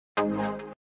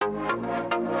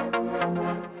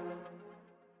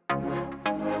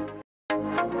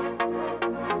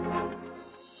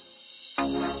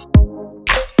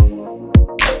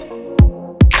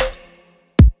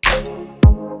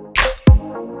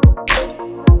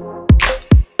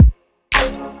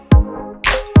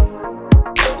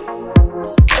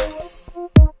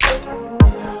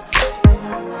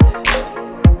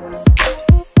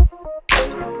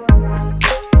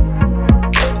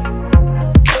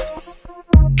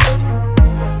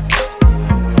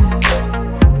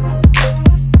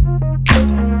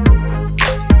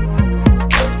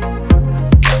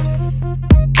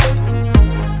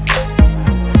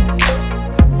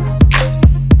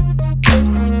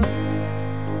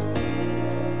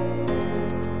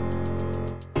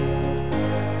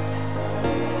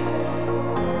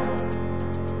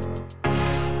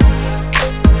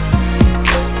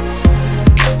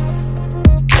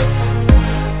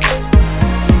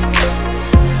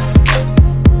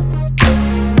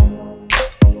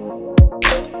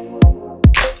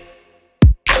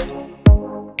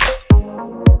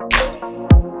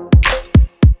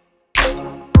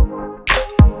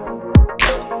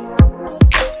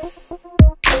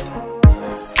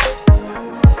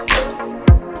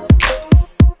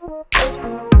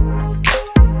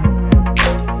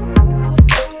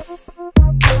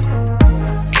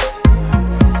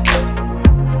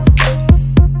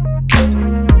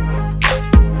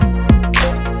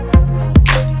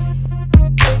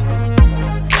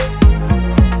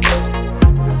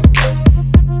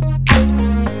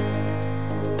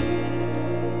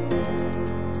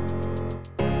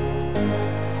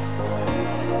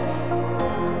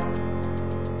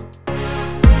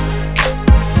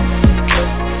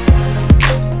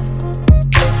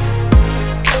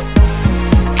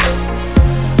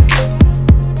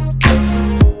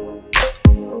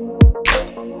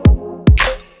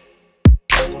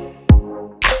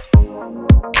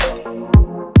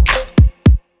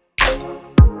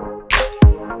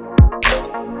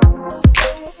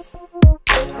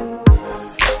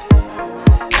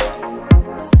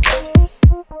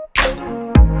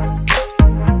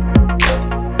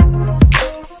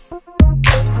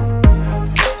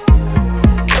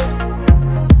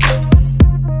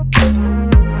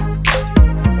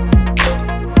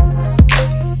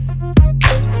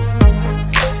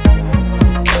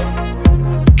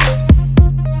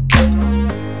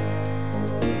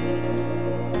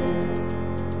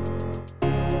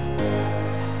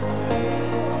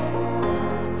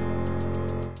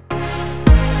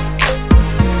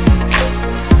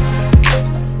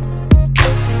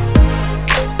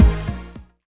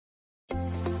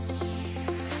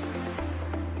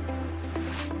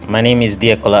My name is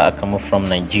Diakola Akamu from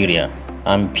Nigeria.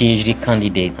 I'm a PhD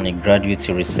candidate and a graduate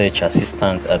research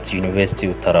assistant at University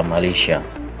of Malaysia.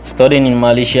 Studying in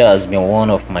Malaysia has been one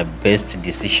of my best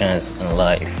decisions in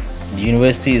life. The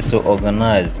university is so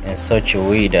organized in such a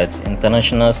way that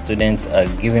international students are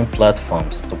given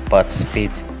platforms to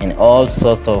participate in all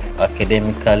sorts of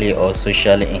academically or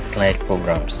socially inclined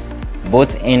programs.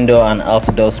 Both indoor and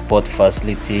outdoor sport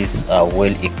facilities are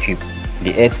well equipped.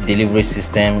 The earth delivery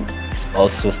system is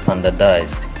also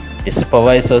standardized. The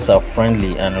supervisors are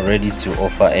friendly and ready to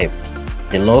offer help.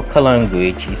 The local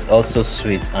language is also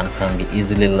sweet and can be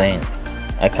easily learned.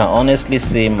 I can honestly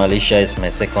say Malaysia is my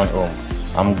second home.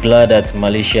 I'm glad that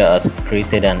Malaysia has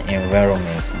created an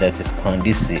environment that is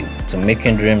conducive to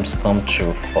making dreams come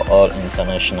true for all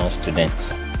international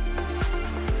students.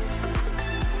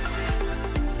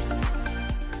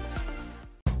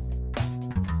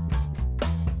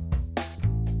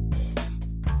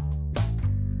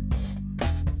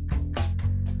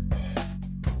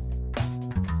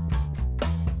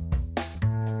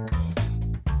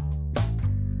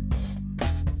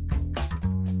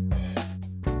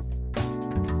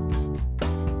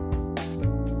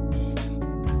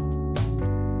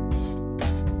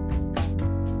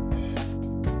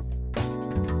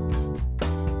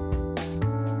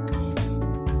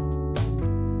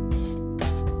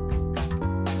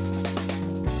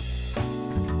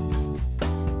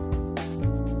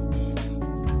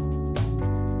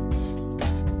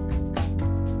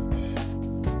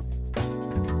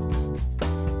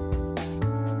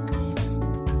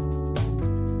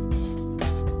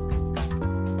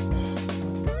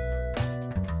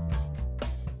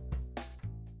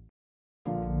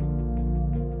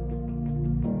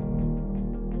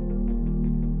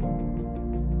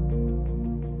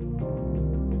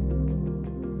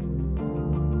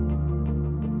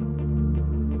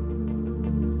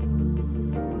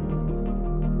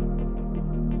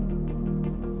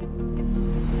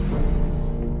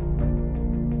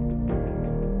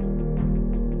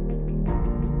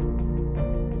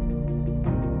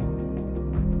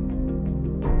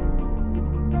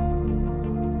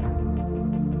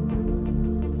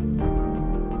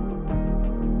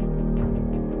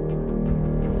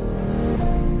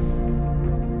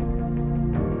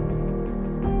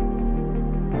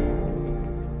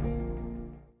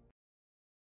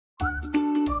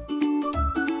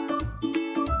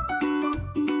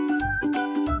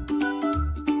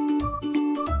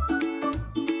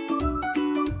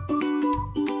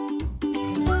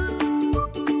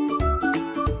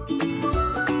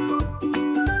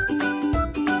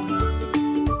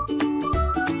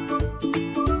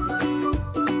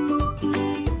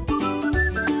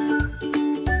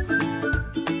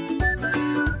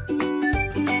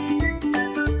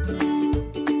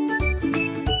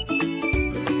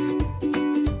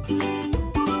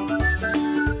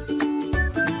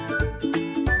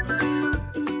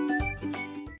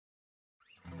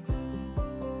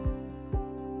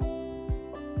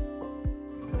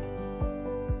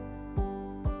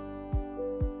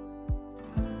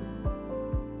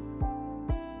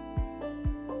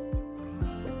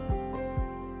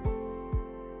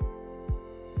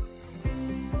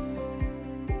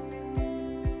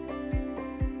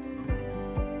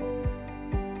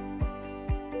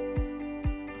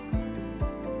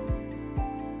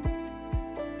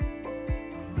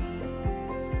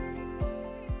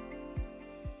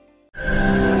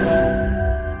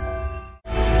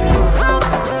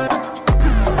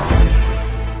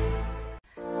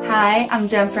 Hi, I'm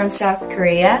Jem from South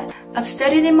Korea. I've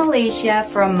studied in Malaysia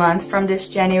for a month from this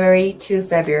January to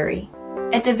February.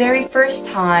 At the very first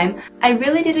time, I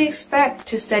really didn't expect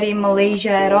to study in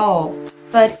Malaysia at all.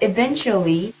 But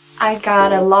eventually, I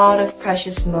got a lot of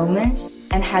precious moments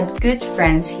and had good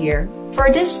friends here.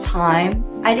 For this time,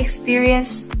 I'd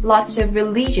experienced lots of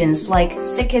religions like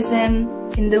Sikhism,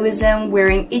 Hinduism,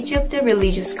 wearing each of the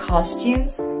religious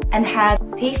costumes, and had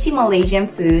tasty Malaysian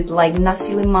food like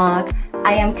nasi lemak,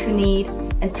 ayam kunyit,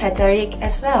 and teh tarik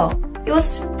as well. It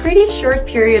was a pretty short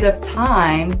period of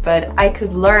time, but I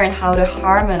could learn how to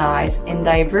harmonize in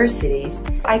diversities.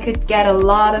 I could get a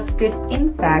lot of good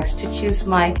impacts to choose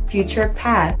my future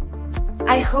path.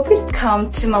 I hope you'd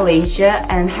come to Malaysia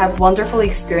and have wonderful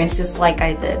experiences like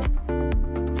I did.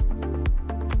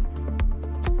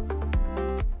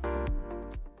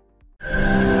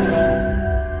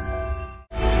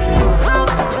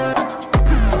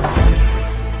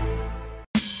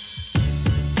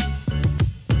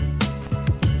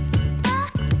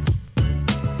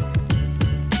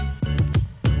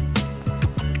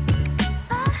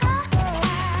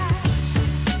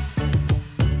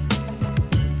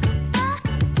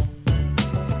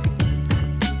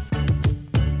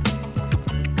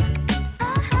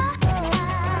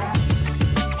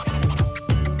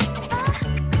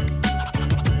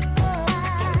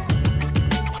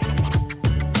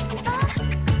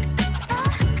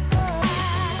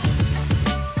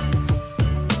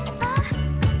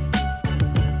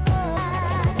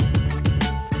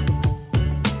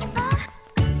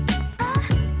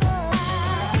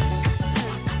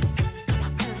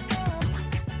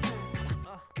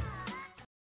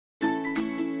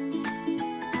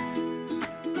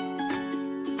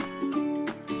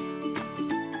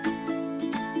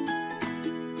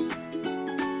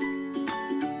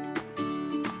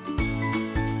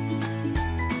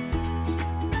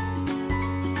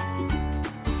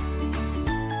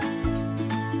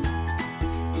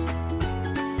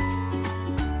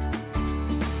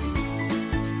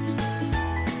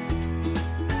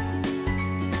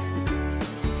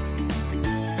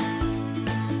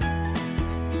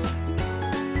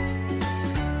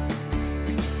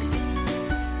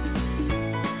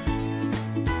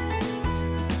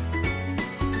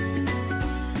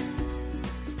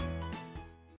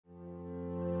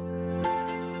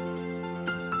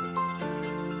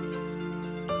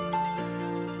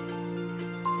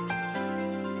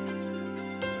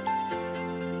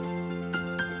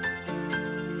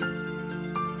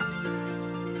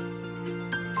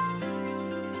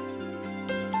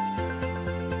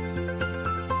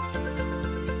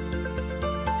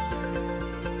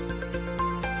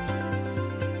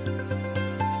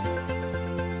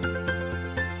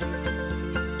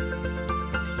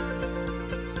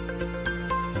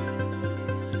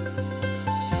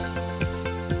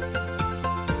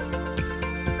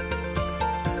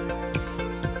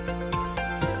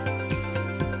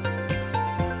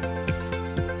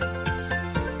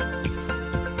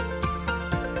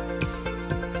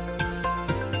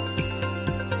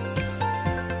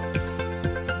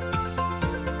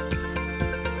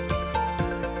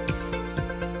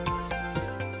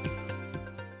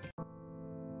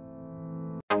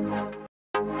 Hi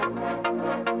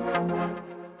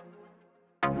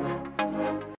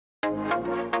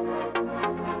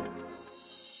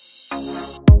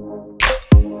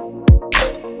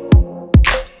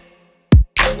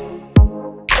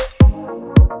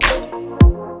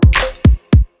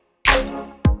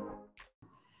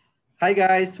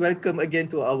guys, welcome again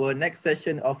to our next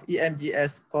session of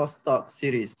EMGS Course Talk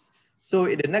series. So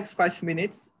in the next 5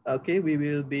 minutes, okay, we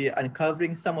will be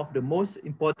uncovering some of the most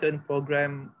important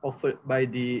program offered by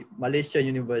the Malaysian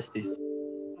universities.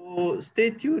 So stay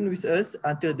tuned with us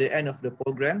until the end of the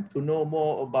program to know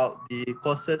more about the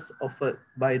courses offered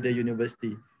by the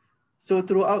university. So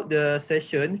throughout the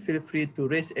session, feel free to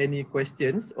raise any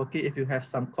questions. Okay, if you have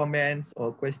some comments or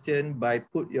question,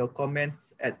 put your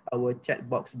comments at our chat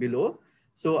box below.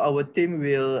 So our team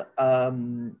will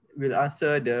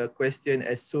answer the question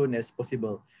as soon as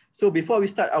possible. So before we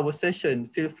start our session,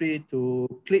 feel free to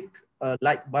click a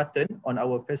like button on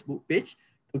our Facebook page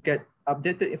to get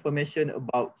updated information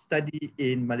about study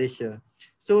in Malaysia.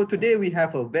 So today we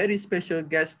have a very special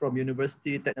guest from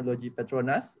Universiti Teknologi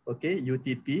Petronas, okay,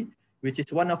 UTP, which is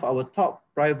one of our top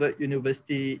private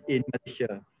university in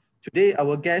Malaysia. Today,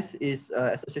 our guest is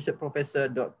Associate Professor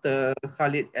Dr.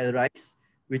 Khaled Elraies,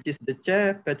 which is the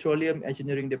Chair, Petroleum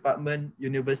Engineering Department,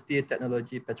 Universiti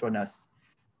Teknologi Petronas.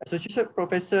 Associate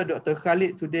Professor Dr.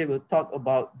 Khaled today will talk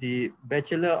about the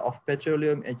Bachelor of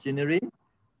Petroleum Engineering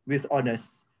with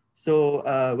honors. So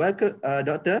welcome,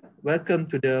 Doctor. Welcome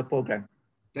to the program.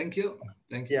 Thank you.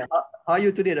 Thank you. Yeah. How are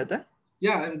you today, Doctor?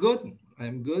 Yeah, I'm good.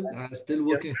 I'm good. Still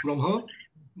working from home.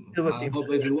 I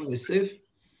hope everyone is safe.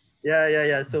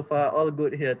 Yeah. So far, all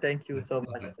good here. Thank you so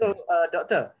much. So,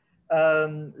 Doctor,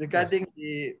 regarding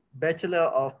the Bachelor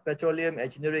of Petroleum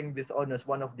Engineering with honors,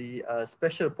 one of the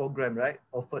special program, right,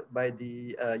 offered by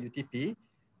the UTP.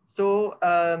 So,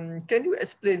 can you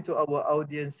explain to our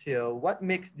audience here what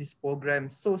makes this program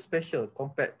so special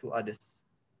compared to others?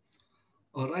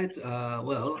 All right.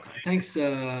 Well, thanks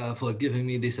for giving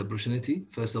me this opportunity.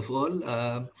 First of all,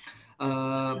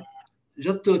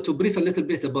 just to brief a little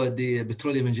bit about the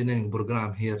petroleum engineering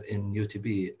program here in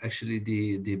UTP. Actually,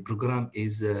 the program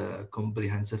is a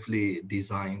comprehensively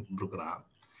designed program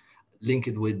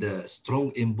linked with the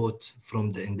strong input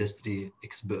from the industry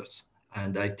experts.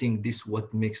 And I think this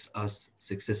what makes us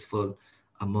successful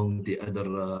among the other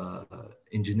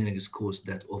engineering schools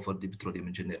that offer the petroleum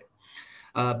engineering.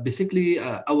 Basically,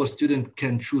 our student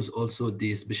can choose also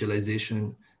the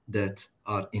specialization that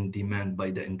are in demand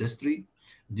by the industry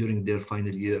during their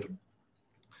final year,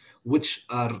 which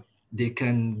are they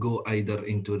can go either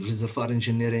into reservoir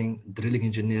engineering, drilling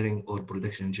engineering, or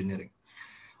production engineering.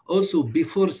 Also,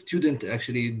 before students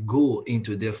actually go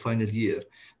into their final year,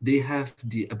 they have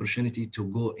the opportunity to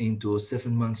go into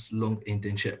 7 months long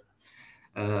internship.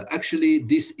 Actually,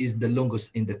 this is the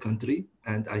longest in the country,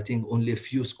 and I think only a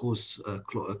few schools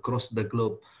across the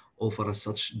globe offer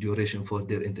such duration for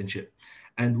their internship.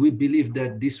 And we believe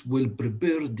that this will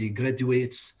prepare the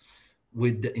graduates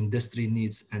with the industry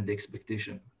needs and the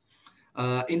expectation.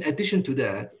 In addition to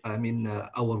that, I mean,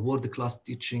 our world-class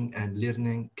teaching and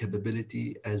learning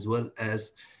capability, as well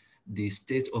as the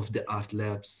state-of-the-art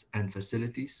labs and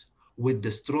facilities, with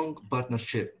the strong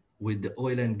partnership with the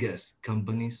oil and gas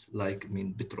companies like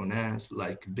Petronas,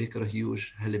 like Baker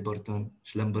Hughes, Halliburton,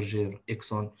 Schlumberger,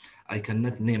 Exxon. I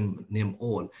cannot name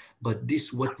all, but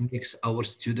this what makes our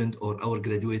student or our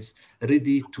graduates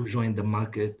ready to join the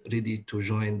market, ready to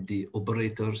join the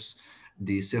operators,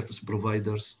 the service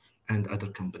providers, and other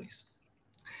companies.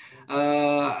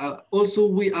 Also,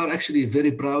 we are actually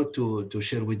very proud to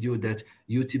share with you that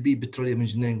UTP Petroleum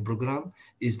Engineering Program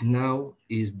is the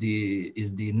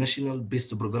national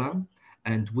best program,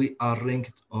 and we are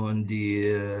ranked on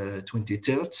the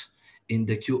 23rd in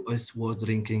the QS World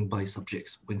Ranking by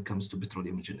subjects when it comes to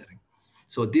petroleum engineering.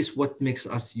 So this what makes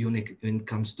us unique when it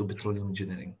comes to petroleum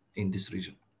engineering in this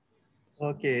region.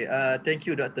 Okay, thank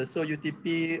you, Doctor. So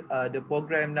UTP, the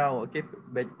program now, okay,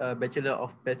 Bachelor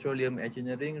of Petroleum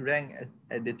Engineering, ranked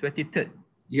at the 23rd.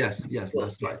 Yes,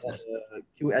 that's right. Yes.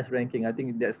 QS ranking. I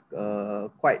think that's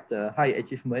quite a high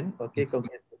achievement. Okay,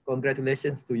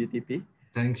 congratulations to UTP.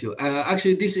 Thank you.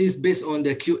 Actually, this is based on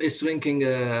the QS ranking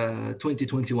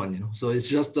 2021. So it's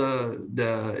just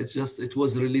it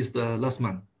was released last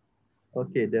month.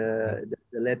 Okay, the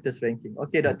latest ranking.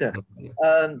 Okay, Doctor.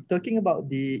 Talking about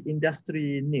the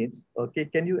industry needs, okay,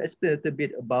 can you explain a little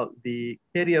bit about the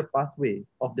career pathway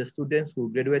of the students who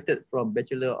graduated from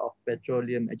Bachelor of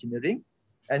Petroleum Engineering?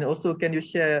 And also, can you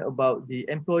share about the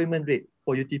employment rate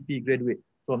for UTP graduate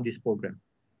from this program?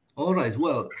 All right.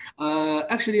 Well,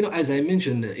 actually, as I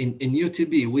mentioned, in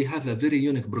UTB, we have a very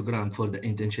unique program for the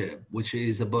internship, which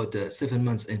is about a 7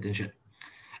 months internship.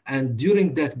 And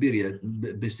during that period,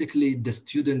 basically, the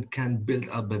student can build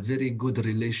up a very good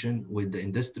relation with the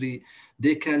industry.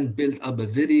 They can build up a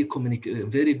very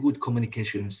good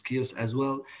communication skills as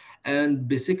well. And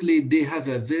basically, they have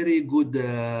a very good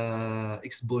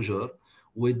exposure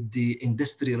with the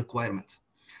industry requirement.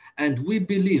 And we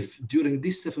believe during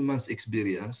this 7 months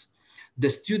experience, the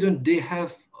student,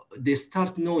 they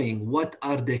start knowing what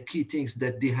are the key things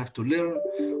that they have to learn,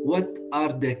 what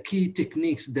are the key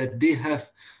techniques that they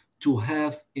have to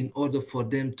have in order for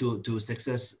them to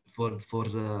success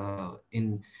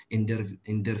in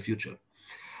their future.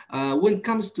 When it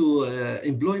comes to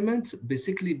employment,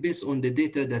 basically based on the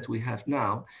data that we have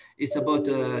now, it's about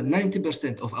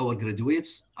 90% of our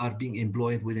graduates are being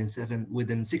employed within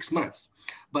 6 months.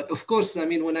 But of course, I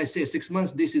mean, when I say 6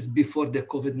 months, this is before the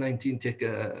COVID-19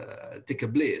 take a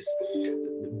place.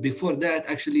 Before that,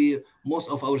 actually, most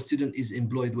of our students is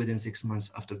employed within 6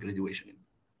 months after graduation.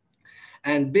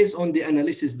 And based on the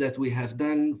analysis that we have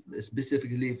done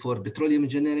specifically for petroleum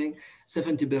engineering,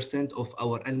 70% of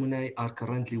our alumni are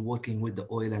currently working with the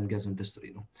oil and gas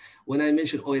industry. When I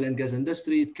mention oil and gas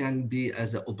industry, it can be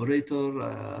as an operator,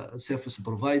 service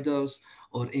providers,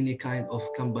 or any kind of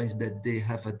companies that they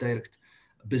have a direct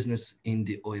business in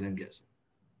the oil and gas.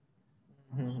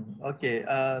 Okay,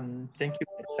 thank you.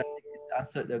 I think it's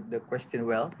answered the question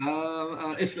well.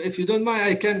 If you don't mind,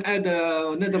 I can add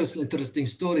another interesting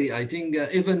story. I think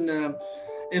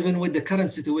even with the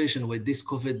current situation with this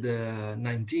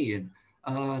COVID-19,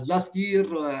 last year,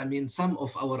 I mean, some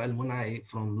of our alumni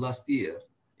from last year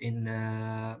in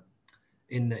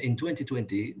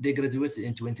 2020, they graduated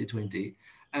in 2020,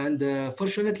 and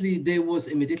fortunately, they was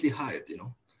immediately hired,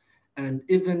 and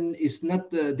even it's not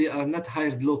they are not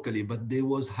hired locally, but they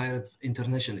was hired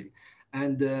internationally,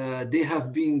 and they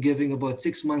have been giving about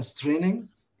 6 months training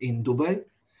in Dubai,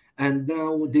 and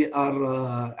now they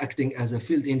are acting as a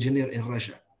field engineer in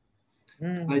Russia.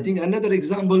 I think another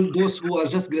example, those who are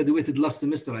just graduated last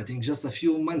semester, I think just a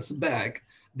few months back,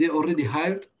 they already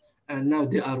hired, and now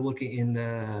they are working in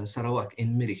Sarawak,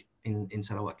 in Miri, in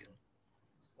Sarawak.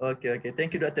 Okay,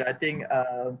 thank you, Doctor. I think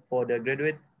for the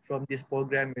graduate from this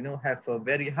program, have a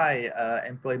very high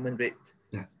employment rate.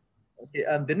 Yeah. Okay,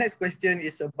 the next question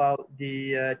is about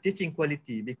the teaching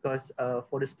quality, because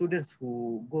for the students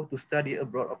who go to study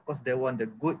abroad, of course, they want the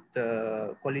good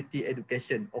quality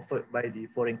education offered by the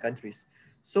foreign countries.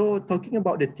 So talking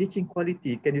about the teaching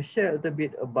quality, can you share a little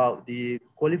bit about the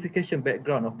qualification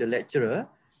background of the lecturer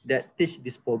that teach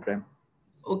this program?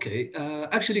 Okay,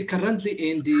 actually currently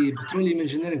in the petroleum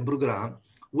engineering program,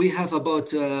 we have about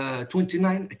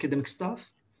 29 academic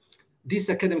staff. This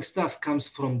academic staff comes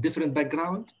from different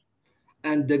backgrounds.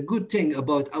 And the good thing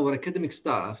about our academic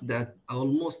staff that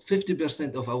almost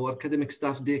 50% of our academic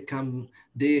staff, they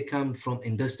come from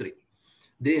industry.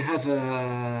 They have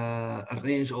a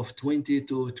range of 20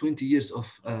 to 20 years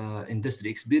of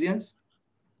industry experience.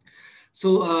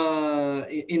 So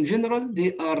in general,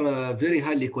 they are very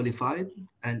highly qualified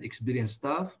and experienced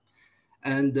staff.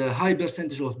 And a high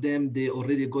percentage of them, they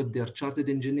already got their chartered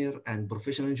engineer and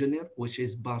professional engineer, which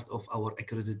is part of our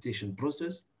accreditation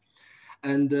process.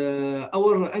 And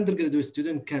our undergraduate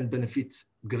student can benefit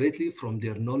greatly from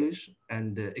their knowledge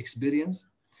and experience.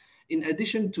 In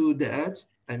addition to that,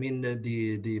 I mean,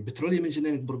 the Petroleum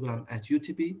Engineering program at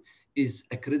UTP is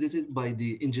accredited by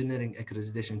the Engineering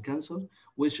Accreditation Council,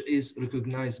 which is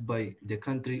recognized by the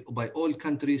country, by all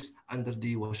countries under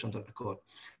the Washington Accord.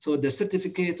 So the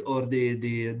certificate or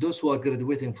those who are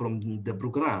graduating from the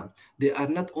program, they are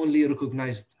not only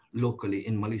recognized locally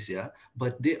in Malaysia,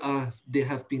 but they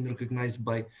have been recognized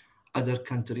by other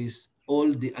countries,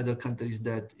 all the other countries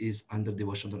that is under the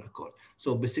Washington Accord.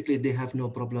 So basically, they have no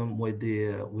problem with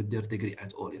their degree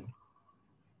at all.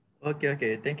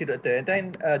 Okay. Thank you, Doctor. And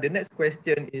then the next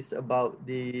question is about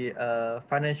the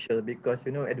financial, because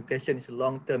education is a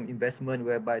long-term investment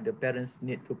whereby the parents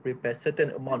need to prepare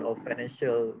certain amount of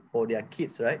financial for their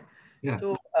kids, right? Yeah.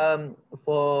 So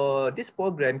for this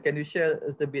program, can you share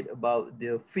a little bit about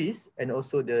the fees and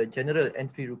also the general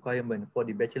entry requirement for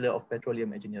the Bachelor of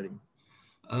Petroleum Engineering?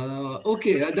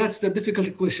 Okay, that's the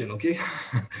difficult question. Okay,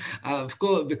 of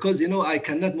course, because I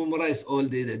cannot memorize all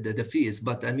the fees,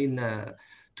 but I mean,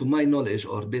 to my knowledge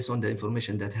or based on the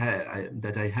information that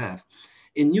I have,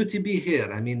 in UTB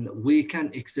here, I mean, we can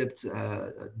accept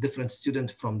different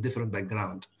students from different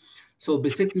background. So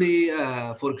basically,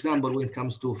 for example, when it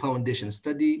comes to foundation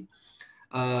study,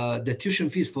 the tuition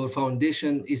fees for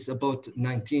foundation is about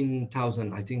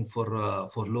 19,000, I think, for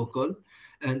local.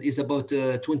 and is about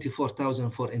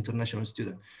 24,000 for international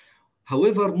student.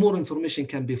 However, more information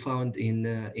can be found in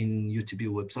UTP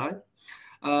website.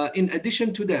 In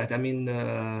addition to that, I mean,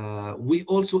 we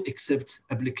also accept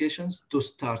applications to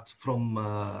start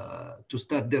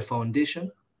their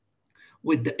foundation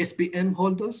with the SPM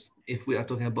holders, if we are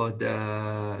talking about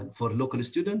for local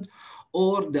student,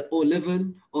 or the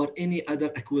O-level or any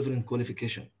other equivalent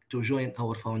qualification to join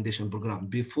our foundation program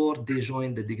before they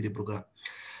join the degree program.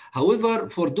 However,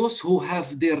 for those who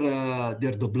have their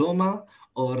diploma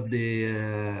or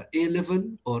the A-level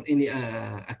or any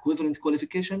equivalent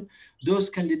qualification, those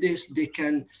candidates, they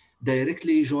can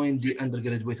directly join the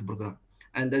undergraduate program.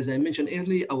 And as I mentioned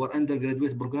earlier, our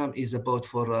undergraduate program is about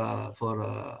for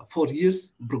 4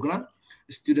 years program.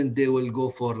 Students, they will go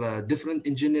for different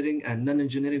engineering and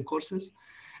non-engineering courses.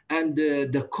 And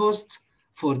the cost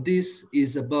for this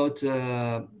is about,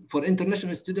 for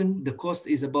international student, the cost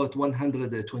is about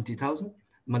 120,000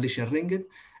 Malaysian ringgit.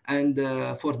 And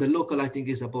for the local, I think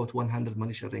is about 100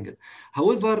 Malaysian ringgit.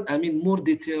 However, I mean, more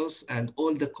details and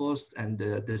all the costs and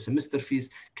the semester fees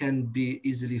can be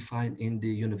easily found in the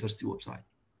university website.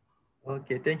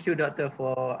 Okay, thank you, Doctor,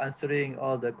 for answering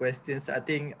all the questions. I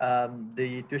think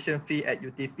the tuition fee at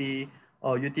UTP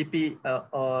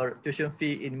or tuition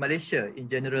fee in Malaysia in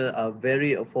general are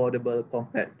very affordable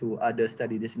compared to other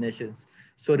study destinations.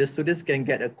 So the students can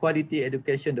get a quality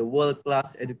education, the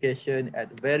world-class education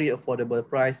at very affordable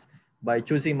price by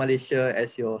choosing Malaysia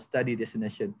as your study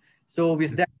destination. So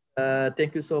with that,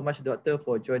 thank you so much, Doctor,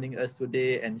 for joining us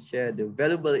today and share the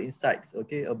valuable insights,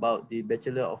 okay, about the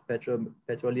Bachelor of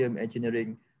Petroleum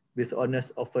Engineering with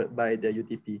honors offered by the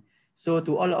UTP. So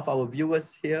to all of our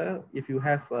viewers here, if you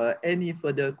have any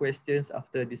further questions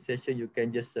after this session, you can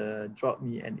just drop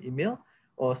me an email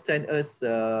or send us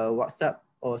WhatsApp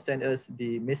or send us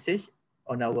the message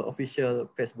on our official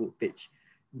Facebook page.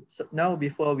 So now,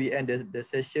 before we end the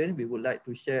session, we would like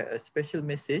to share a special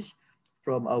message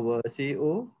from our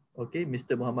CEO, okay,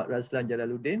 Mr. Muhammad Razlan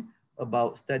Jalaluddin,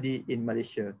 about study in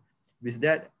Malaysia. With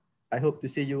that, I hope to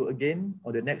see you again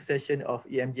on the next session of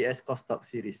EMGS Cost Talk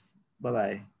series.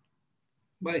 Bye-bye.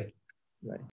 Bye.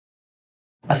 Bye.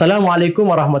 Assalamualaikum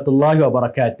warahmatullahi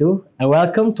wabarakatuh, and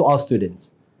welcome to all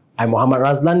students. I'm Muhammad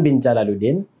Razlan bin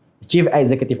Jalaluddin, the Chief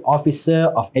Executive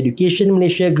Officer of Education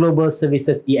Malaysia Global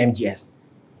Services EMGS.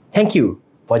 Thank you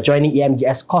for joining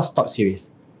EMGS Cost Talk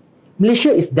series. Malaysia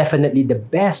is definitely the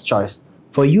best choice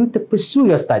for you to pursue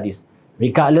your studies,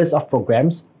 regardless of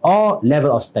programs or level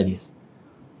of studies.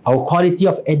 Our quality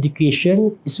of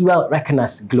education is well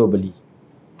recognized globally.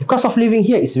 The cost of living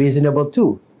here is reasonable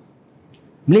too.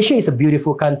 Malaysia is a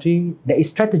beautiful country that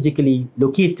is strategically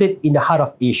located in the heart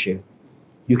of Asia.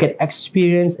 You can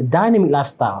experience a dynamic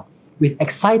lifestyle with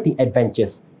exciting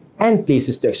adventures and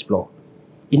places to explore.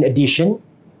 In addition,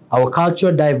 our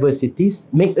cultural diversities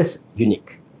make us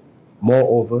unique.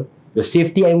 Moreover, your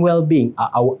safety and well-being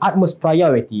are our utmost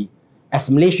priority,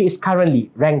 as Malaysia is currently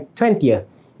ranked 20th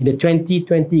in the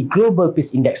 2020 Global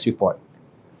Peace Index report.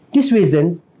 These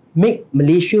reasons make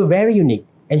Malaysia very unique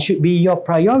and should be your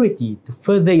priority to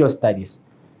further your studies.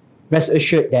 Rest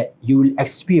assured that you will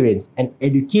experience an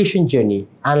education journey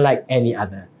unlike any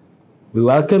other. We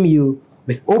welcome you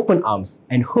with open arms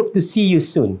and hope to see you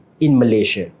soon in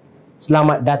Malaysia.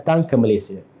 Selamat datang ke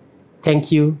Malaysia.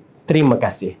 Thank you. Terima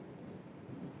kasih.